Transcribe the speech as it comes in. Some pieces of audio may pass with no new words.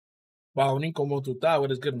Baonin como tu ta,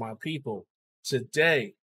 what is good, my people?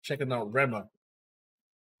 Today, checking out Rema.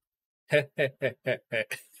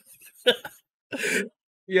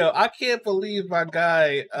 Yo, I can't believe my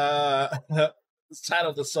guy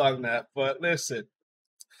titled the song that, but listen,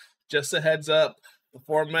 just a heads up, the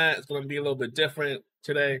format is going to be a little bit different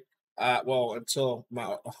today. Well, until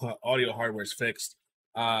my audio hardware is fixed.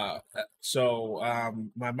 My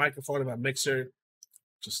microphone and my mixer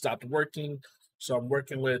just stopped working. So I'm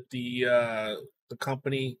working with the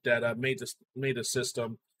company that made the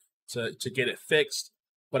system to get it fixed.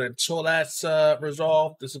 But until that's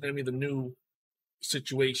resolved, this is going to be the new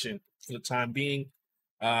situation for the time being.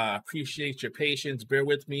 Appreciate your patience. Bear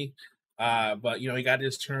with me. But you got to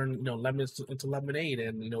just turn lemons into lemonade,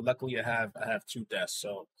 and luckily I have two desks.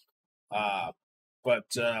 So, uh,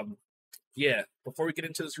 but yeah. Before we get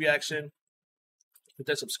into this reaction, hit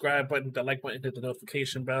that subscribe button, the like button, hit the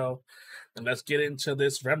notification bell, and let's get into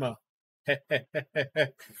this Rema.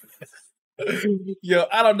 Yo,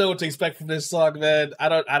 I don't know what to expect from this song, man. I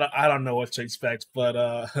don't know what to expect, but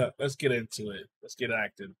let's get into it. Let's get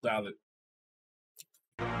active. Dial it.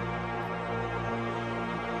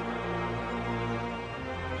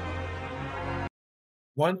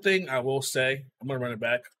 One thing I will say, I'm gonna run it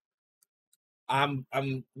back. I'm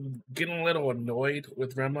getting a little annoyed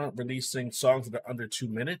with Rema releasing songs that are under 2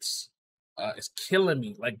 minutes. It's killing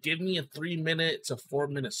me. Like, give me a 3-minute to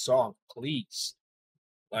 4-minute song, please.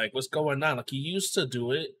 Like, what's going on? Like, he used to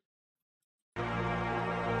do it.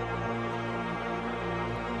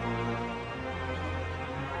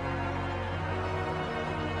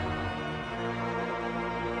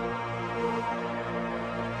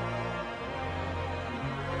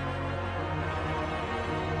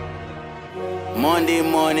 Monday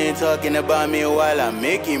morning talking about me while I'm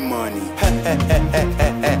making money.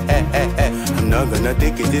 I'm not gonna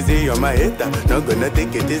take it easy on my hater. Not gonna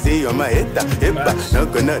take it easy on my hater.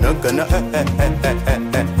 Not gonna.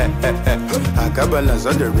 I got balance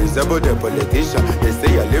on the reserve of the politician. They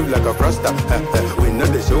say I live like a froster. We know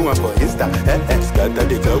the show one for Insta. Scatter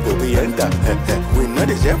the club where we enter. We know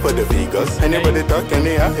the share for the figures. Anybody talk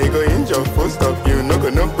anyhow, he go injure. Full stop, you no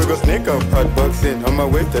gonna we go snake up. Hot boxing on my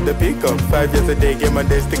way to the pickup. 5 years a day, get my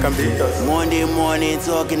day stick and beat us. Monday morning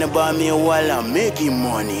talking about me while I'm making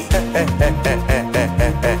money.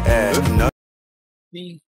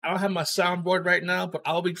 See, I don't have my soundboard right now, but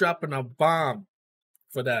I'll be dropping a bomb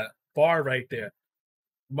for that bar right there.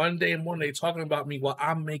 Monday morning talking about me while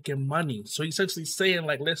I'm making money. So he's essentially saying,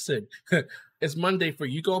 like, listen, it's Monday for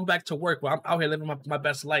you going back to work while I'm out here living my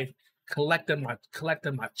best life, collecting my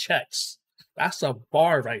checks. That's a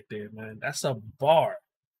bar right there, man. That's a bar.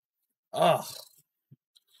 Ugh.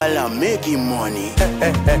 While I'm making money.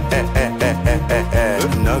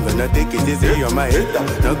 Not gonna take it easy on my hater.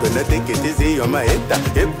 Not gonna take it easy on my hater.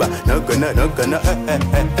 Not gonna.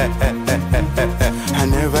 I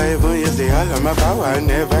never even use the all of my power. I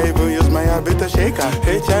never even use my habit to shaker.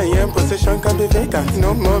 H.I.M position can be vacant.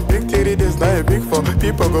 No more big titty, there's not a big four.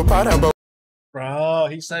 People go para about. Bro,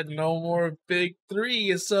 he said no more big three.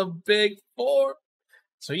 It's a big four.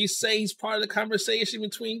 So he's saying he's part of the conversation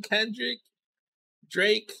between Kendrick,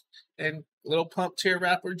 Drake, and Lil Pump tier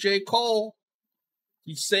rapper J. Cole.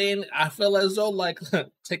 He's saying, I feel as though, like,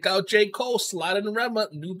 take out J. Cole, slide in Rema,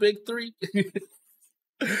 new big three.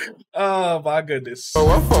 Oh, my goodness. Oh,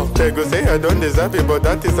 what for? They go say I don't deserve it, but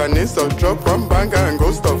that is an insult. Drop from banger and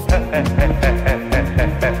go stuff.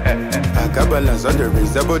 I got balance on the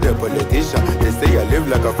reserve of the politician. They say I live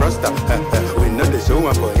like a froster. We know the show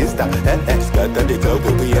one for Insta. Scatter the club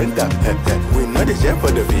where we enter. We know the share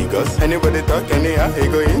for the figures. Anybody talk anyhow, he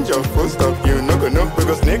go injure. Full stop, you no go know, we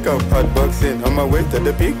go snake up. Hot boxing on my way to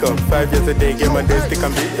the pickup. 5 years a day, get my day stick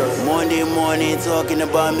and beat us. Monday morning talking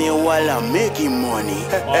about me while I'm making money.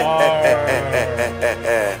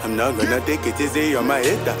 I'm not gonna take it easy on my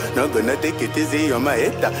hater. Not gonna take it easy on my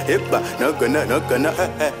hater. Not gonna.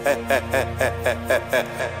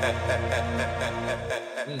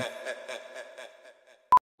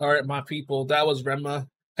 All right, my people, that was Rema.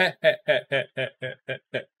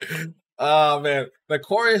 Oh, man. The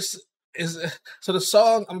chorus is... So the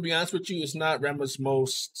song, I'm going to be honest with you, is not Rema's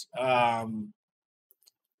most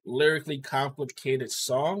lyrically complicated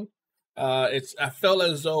song. I felt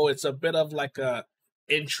as though it's a bit of like a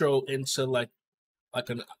intro into like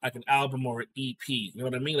an album or an EP. You know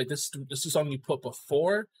what I mean? Like this is a song you put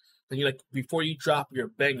before, and you like before you drop your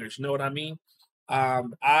bangers. You know what I mean?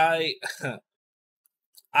 I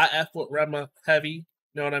F with Rema heavy.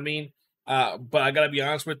 You know what I mean? But I gotta be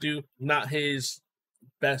honest with you, not his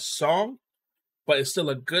best song, but it's still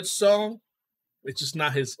a good song. It's just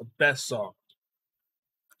not his best song.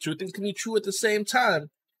 Two things can be true at the same time.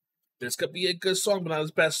 this could be a good song, but not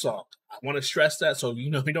his best song. I want to stress that, so you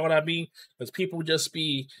know what I mean? Because people just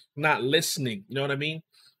be not listening, you know what I mean?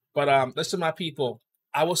 But listen, my people,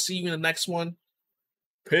 I will see you in the next one.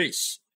 Peace.